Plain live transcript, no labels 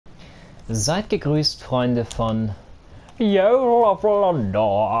Seid gegrüßt, Freunde von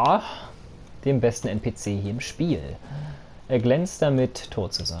Flanders, dem besten NPC hier im Spiel. Er glänzt damit,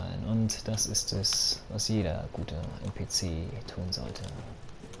 tot zu sein. Und das ist es, was jeder gute NPC tun sollte.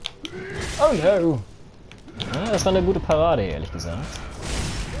 Oh no! Ja, das war eine gute Parade, ehrlich gesagt.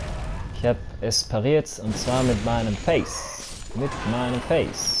 Ich habe es pariert, und zwar mit meinem Face. Mit meinem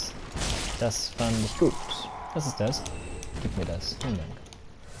Face. Das fand ich gut. Was ist das? Gib mir das. Vielen Dank.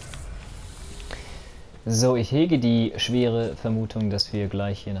 So, ich hege die schwere Vermutung, dass wir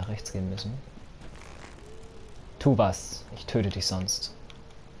gleich hier nach rechts gehen müssen. Tu was, ich töte dich sonst.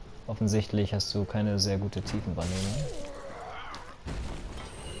 Offensichtlich hast du keine sehr gute Tiefenwahrnehmung.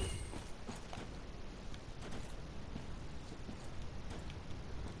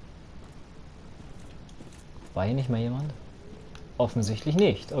 War hier nicht mal jemand? Offensichtlich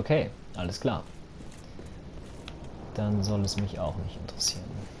nicht. Okay, alles klar. Dann soll es mich auch nicht interessieren.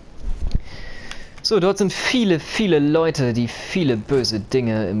 So, dort sind viele, viele Leute, die viele böse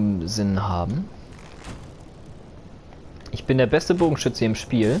Dinge im Sinn haben. Ich bin der beste Bogenschütze im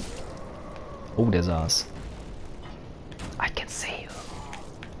Spiel. Oh, der saß. I can see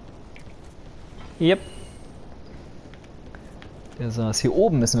you. Yep. Der saß. Hier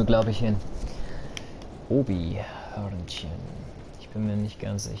oben müssen wir, glaube ich, hin. Obi-Hörnchen. Ich bin mir nicht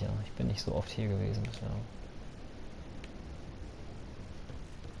ganz sicher. Ich bin nicht so oft hier gewesen bisher.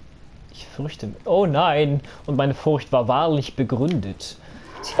 Ich fürchte... Oh nein! Und meine Furcht war wahrlich begründet.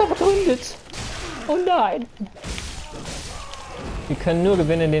 Sie war begründet! Oh nein! Wir können nur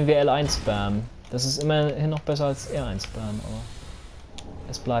gewinnen, indem wir L1 spammen. Das ist immerhin noch besser als R1 spammen, aber...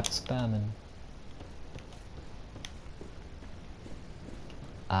 Es bleibt spammen.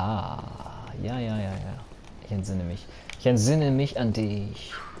 Ah, ja. Ich entsinne mich. Ich entsinne mich an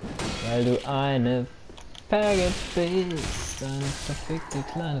dich. Weil du eine Faggot bist. Eine verfickte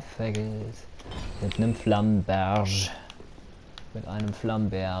kleine Faggot. Mit einem Flammenberg. Mit einem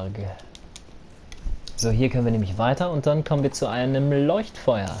Flammenberg. So, hier können wir nämlich weiter und dann kommen wir zu einem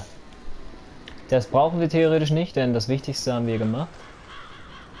Leuchtfeuer. Das brauchen wir theoretisch nicht, denn das Wichtigste haben wir gemacht.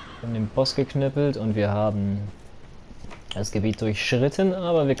 Wir haben den Boss geknüppelt und wir haben das Gebiet durchschritten,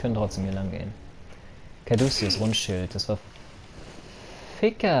 aber wir können trotzdem hier lang gehen. Caduceus Rundschild, das war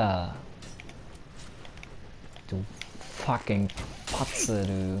Ficker. Du fucking Patze,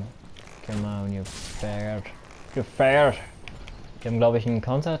 du. Come on, you faggot. You faggot. Wir haben, glaube ich, einen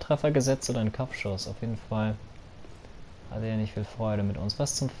Countertreffer gesetzt oder einen Kopfschuss. Auf jeden Fall hatte er nicht viel Freude mit uns.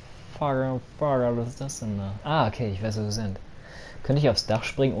 Was zum Faggot, was ist das denn da? Ah, okay, ich weiß, wo wir sind. Könnte ich aufs Dach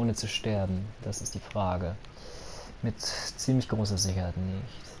springen, ohne zu sterben? Das ist die Frage. Mit ziemlich großer Sicherheit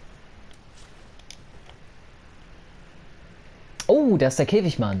nicht. Oh, da ist der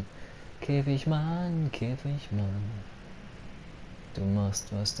Käfigmann. Käfigmann. Du machst,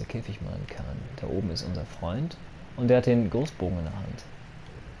 was der Käfigmann kann. Da oben ist unser Freund. Und der hat den Großbogen in der Hand.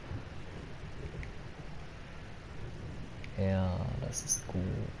 Ja, das ist gut.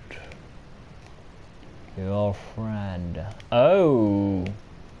 Your friend. Oh!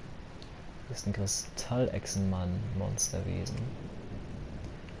 Das ist ein Kristallechsenmann-Monsterwesen.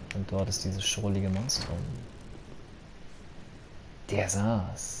 Und dort ist dieses schrullige Monstrum. Der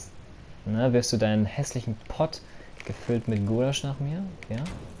saß. Na, wirfst du deinen hässlichen Pott gefüllt mit Gulasch nach mir? Ja?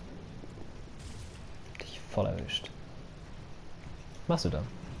 Dich voll erwischt. Was machst du da?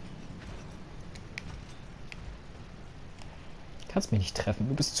 Kannst mich nicht treffen,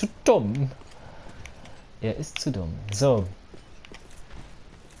 du bist zu dumm. Er ist zu dumm. So.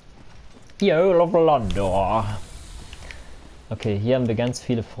 Okay, hier haben wir ganz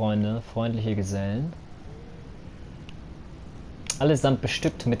viele Freunde, freundliche Gesellen. Allesamt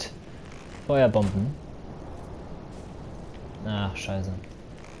bestückt mit Feuerbomben. Ach, scheiße.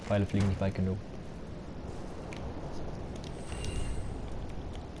 Pfeile fliegen nicht weit genug.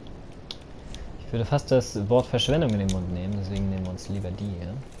 Ich würde fast das Wort Verschwendung in den Mund nehmen, deswegen nehmen wir uns lieber die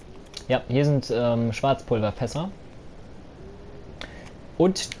hier. Ja, hier sind Schwarzpulverfässer.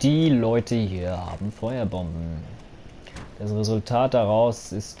 Und die Leute hier haben Feuerbomben. Das Resultat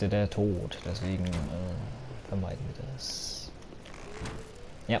daraus ist der Tod, deswegen vermeiden wir das.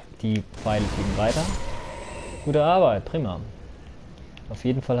 Ja, die Pfeile fliegen weiter. Gute Arbeit, prima. Auf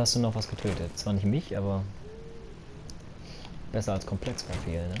jeden Fall hast du noch was getötet. Zwar nicht mich, aber besser als komplex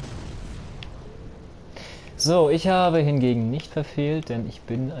verfehlen, ne? So, ich habe hingegen nicht verfehlt, denn ich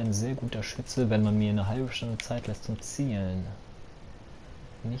bin ein sehr guter Schütze, wenn man mir eine halbe Stunde Zeit lässt zum Zielen.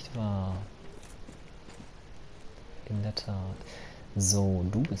 Nicht wahr? In der Tat. So,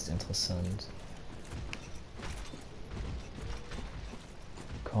 du bist interessant.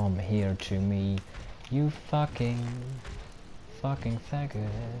 Come here to me, you fucking faggot.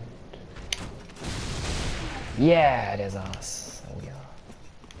 Yeah, der saß. Oh ja.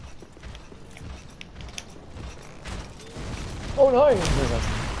 Oh nein, der saß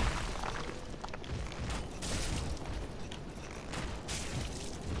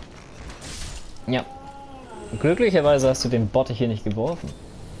nicht. Ja. Glücklicherweise hast du den Bottich hier nicht geworfen.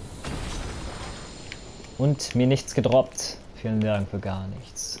 Und mir nichts gedroppt. Vielen Dank für gar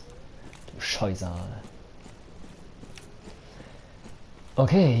nichts. Du Scheusal.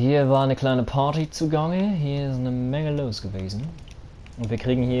 Okay, hier war eine kleine Party zugange. Hier ist eine Menge los gewesen. Und wir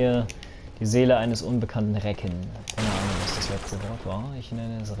kriegen hier die Seele eines unbekannten Recken. Keine Ahnung, was das letzte Wort war. Ich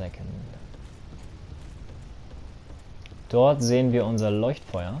nenne es Recken. Dort sehen wir unser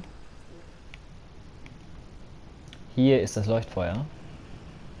Leuchtfeuer. Hier ist das Leuchtfeuer.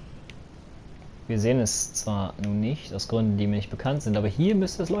 Wir sehen es zwar nun nicht, aus Gründen, die mir nicht bekannt sind, aber hier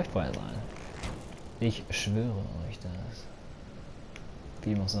müsste das Leuchtfeuer sein. Ich schwöre euch das.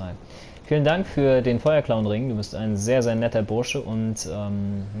 Wie muss sein. Vielen Dank für den Feuerclown-Ring. Du bist ein sehr, sehr netter Bursche und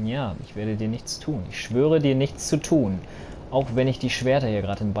ja, ich werde dir nichts tun. Ich schwöre dir nichts zu tun. Auch wenn ich die Schwerter hier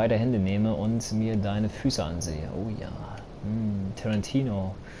gerade in beide Hände nehme und mir deine Füße ansehe. Oh ja.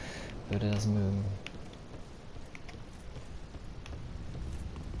 Tarantino würde das mögen.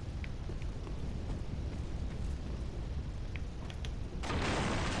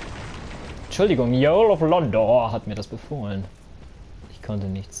 Entschuldigung, Jarl of London hat mir das befohlen. Ich konnte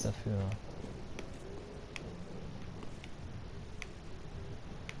nichts dafür.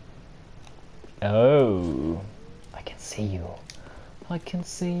 Oh, I can see you. I can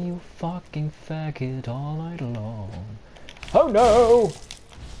see you fucking faggot all night long. Oh no!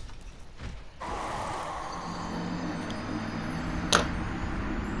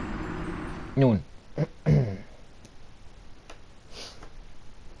 Nun.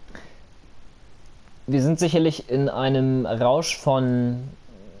 Wir sind sicherlich in einem Rausch von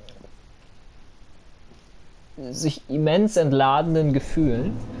sich immens entladenen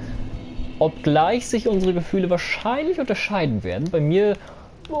Gefühlen, obgleich sich unsere Gefühle wahrscheinlich unterscheiden werden. Bei mir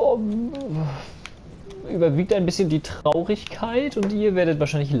überwiegt ein bisschen die Traurigkeit und ihr werdet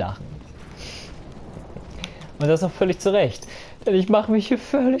wahrscheinlich lachen. Und das auch völlig zu Recht, denn ich mache mich hier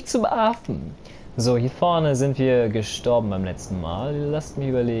völlig zum Affen. So, hier vorne sind wir gestorben beim letzten Mal. Lasst mich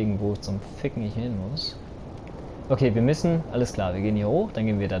überlegen, wo zum Ficken ich hin muss. Okay, wir müssen, alles klar, wir gehen hier hoch, dann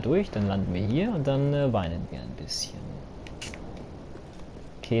gehen wir da durch, dann landen wir hier und dann weinen wir ein bisschen.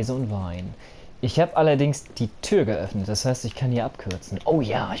 Käse und Wein. Ich habe allerdings die Tür geöffnet, das heißt, ich kann hier abkürzen. Oh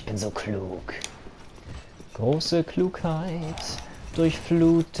ja, ich bin so klug. Große Klugheit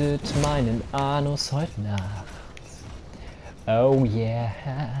durchflutet meinen Anus heute Nacht. Oh yeah.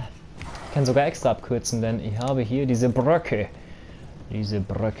 Ich kann sogar extra abkürzen, denn ich habe hier diese Bröcke. Diese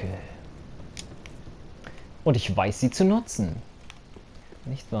Bröcke. Und ich weiß sie zu nutzen.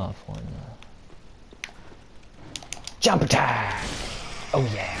 Nicht wahr, Freunde? Jump attack! Oh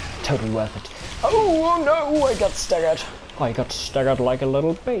yeah, totally worth it. Oh no, I got staggered. I got staggered like a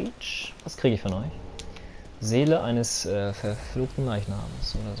little bitch. Was kriege ich von euch? Seele eines verfluchten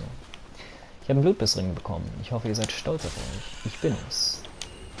Leichnams oder so. Ich habe einen Blutbissring bekommen. Ich hoffe, ihr seid stolz auf euch. Ich bin es.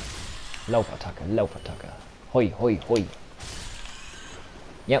 Laufattacke, Laufattacke. Hoi, hoi, hoi.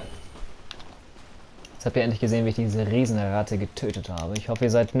 Ja. Jetzt habt ihr endlich gesehen, wie ich diese Riesenratte getötet habe. Ich hoffe,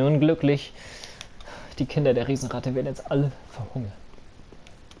 ihr seid nun glücklich. Die Kinder der Riesenratte werden jetzt alle verhungern.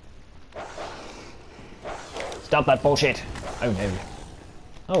 Stop that bullshit! Oh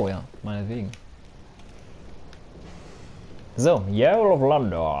no. Oh ja, meinetwegen. So, Jarl of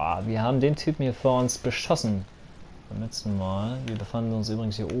London. Wir haben den Typen hier vor uns beschossen. Beim letzten Mal. Wir befanden uns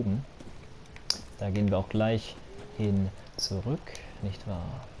übrigens hier oben. Da gehen wir auch gleich hin zurück, nicht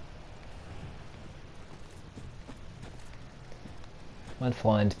wahr? Mein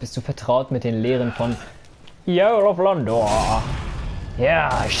Freund, bist du vertraut mit den Lehren von Jarl of London?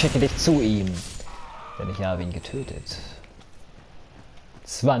 Ja, ich schicke dich zu ihm, denn ich habe ihn getötet.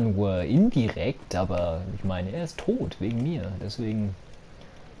 Zwar nur indirekt, aber ich meine, er ist tot wegen mir. Deswegen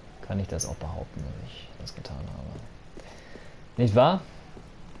kann ich das auch behaupten, dass ich das getan habe. Nicht wahr?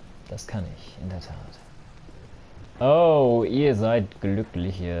 Das kann ich, in der Tat. Oh, ihr seid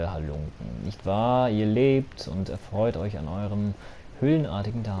glückliche Halunken, nicht wahr? Ihr lebt und erfreut euch an eurem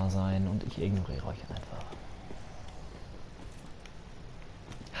höhlenartigen Dasein und ich ignoriere euch einfach.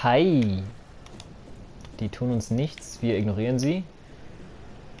 Hi! Die tun uns nichts, wir ignorieren sie.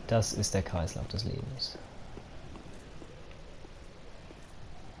 Das ist der Kreislauf des Lebens.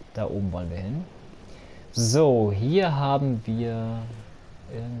 Da oben wollen wir hin. So, hier haben wir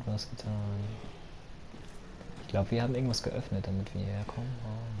irgendwas getan. Ich glaube, wir haben irgendwas geöffnet, damit wir hierher kommen.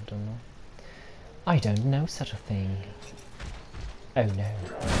 Oh, I don't know such a thing. Oh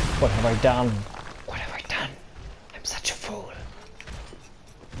no. What have I done? What have I done? I'm such a fool.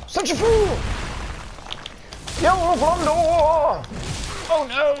 Such a fool! Yo, Blondo! Oh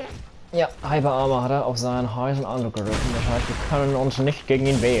no! Ja, Hyperarmor hat er auf seinen heißen angegriffen. Das heißt, wir können uns nicht gegen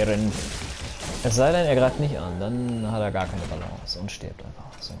ihn wehren. Es sei denn, er greift nicht an, dann hat er gar keine Balance und stirbt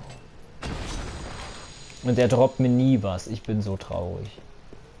einfach so. Und der droppt mir nie was. Ich bin so traurig.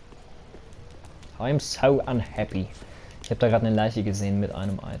 I'm so unhappy. Ich habe da gerade eine Leiche gesehen mit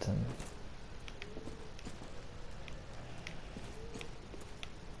einem Item.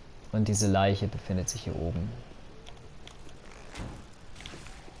 Und diese Leiche befindet sich hier oben.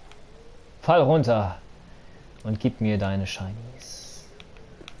 Fall runter und gib mir deine Shinies.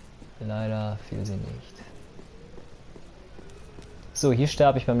 Leider fiel sie nicht. So, hier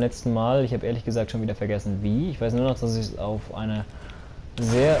starb ich beim letzten Mal. Ich habe ehrlich gesagt schon wieder vergessen wie. Ich weiß nur noch, dass ich auf eine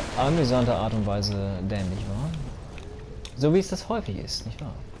sehr amüsante Art und Weise dämlich war. So wie es das häufig ist, nicht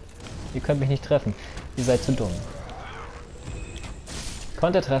wahr? Ihr könnt mich nicht treffen. Ihr seid zu dumm.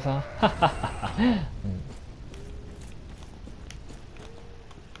 Kontertreffer.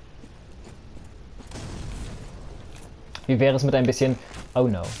 Wie wäre es mit ein bisschen... Oh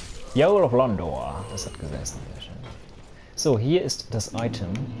no. Yo, Londor. Das hat gesessen. Sehr schön. So, hier ist das Item.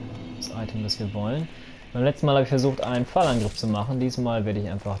 Das Item, das wir wollen. Beim letzten Mal habe ich versucht, einen Fallangriff zu machen. Diesmal werde ich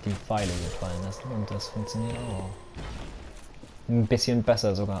einfach die Pfeile hier fallen lassen. Und das funktioniert auch. Ein bisschen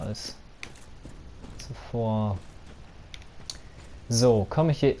besser sogar als zuvor. So,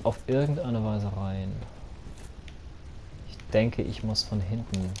 komme ich hier auf irgendeine Weise rein? Ich denke, ich muss von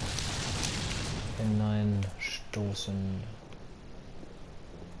hinten hineinstoßen.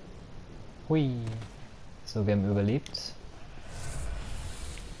 Hui. So, wir haben überlebt.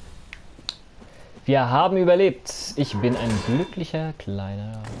 Wir haben überlebt. Ich bin ein glücklicher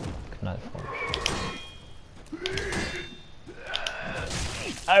kleiner Knallfrosch.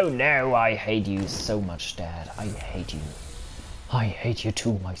 Oh no, I hate you so much, Dad. I hate you. I hate you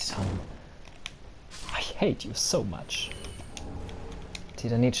too, my son. I hate you so much.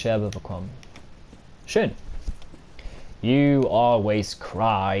 Titanitscherbe bekommen. Schön. You always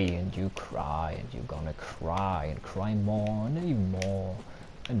cry and you're gonna cry and cry more and even more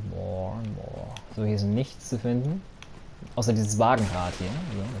and more and more. So, hier ist nichts zu finden. Außer dieses Wagenrad hier.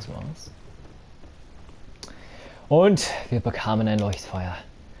 So, das war's. Und wir bekamen ein Leuchtfeuer.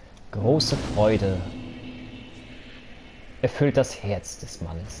 Große Freude erfüllt das Herz des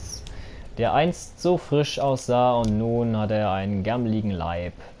Mannes, der einst so frisch aussah und nun hat er einen gammeligen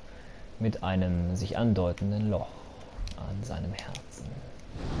Leib mit einem sich andeutenden Loch an seinem Herzen.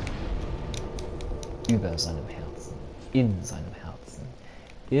 Über seinem Herzen. In seinem Herzen.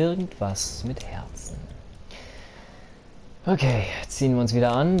 Irgendwas mit Herzen. Okay, ziehen wir uns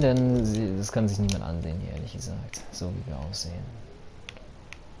wieder an, denn das kann sich niemand ansehen hier, ehrlich gesagt. So wie wir aussehen.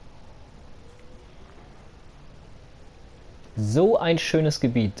 So ein schönes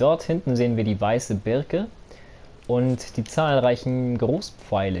Gebiet. Dort hinten sehen wir die weiße Birke und die zahlreichen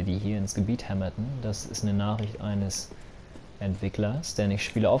Großpfeile, die hier ins Gebiet hämmerten. Das ist eine Nachricht eines Entwicklers, denn ich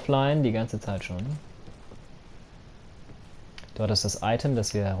spiele offline die ganze Zeit schon. Dort ist das Item,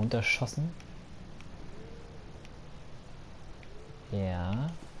 das wir herunterschossen. Ja.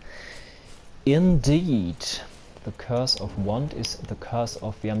 Indeed. The curse of want is the curse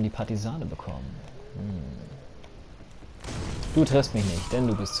of... Wir haben die Partisane bekommen. Du triffst mich nicht, denn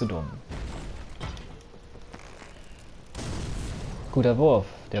du bist zu dumm. Guter Wurf.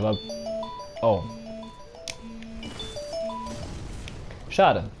 Der war... Oh.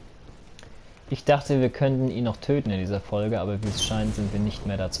 Schade. Ich dachte, wir könnten ihn noch töten in dieser Folge, aber wie es scheint, sind wir nicht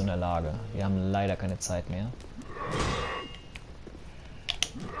mehr dazu in der Lage. Wir haben leider keine Zeit mehr.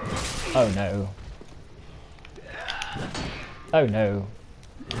 Oh no. Oh no.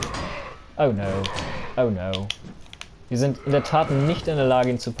 Oh no. Oh no. Wir sind in der Tat nicht in der Lage,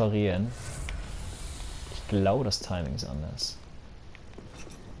 ihn zu parieren. Ich glaube, das Timing ist anders.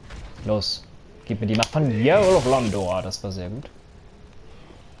 Los, gib mir die Macht von Londor. Das war sehr gut.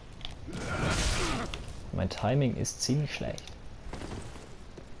 Mein Timing ist ziemlich schlecht.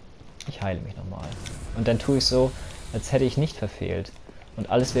 Ich heile mich nochmal. Und dann tue ich so, als hätte ich nicht verfehlt. Und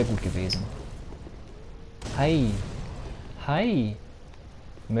alles wäre gut gewesen. Hi. Hi.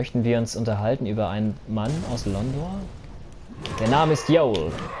 Möchten wir uns unterhalten über einen Mann aus Londor? Der Name ist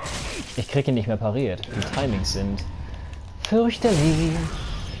Joel. Ich krieg ihn nicht mehr pariert. Die Timings sind fürchterlich.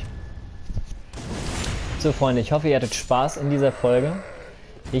 So, Freunde, ich hoffe, ihr hattet Spaß in dieser Folge.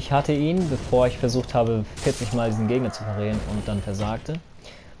 Ich hatte ihn, bevor ich versucht habe, 40 Mal diesen Gegner zu parieren und dann versagte.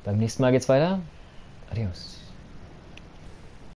 Beim nächsten Mal geht's weiter. Adios.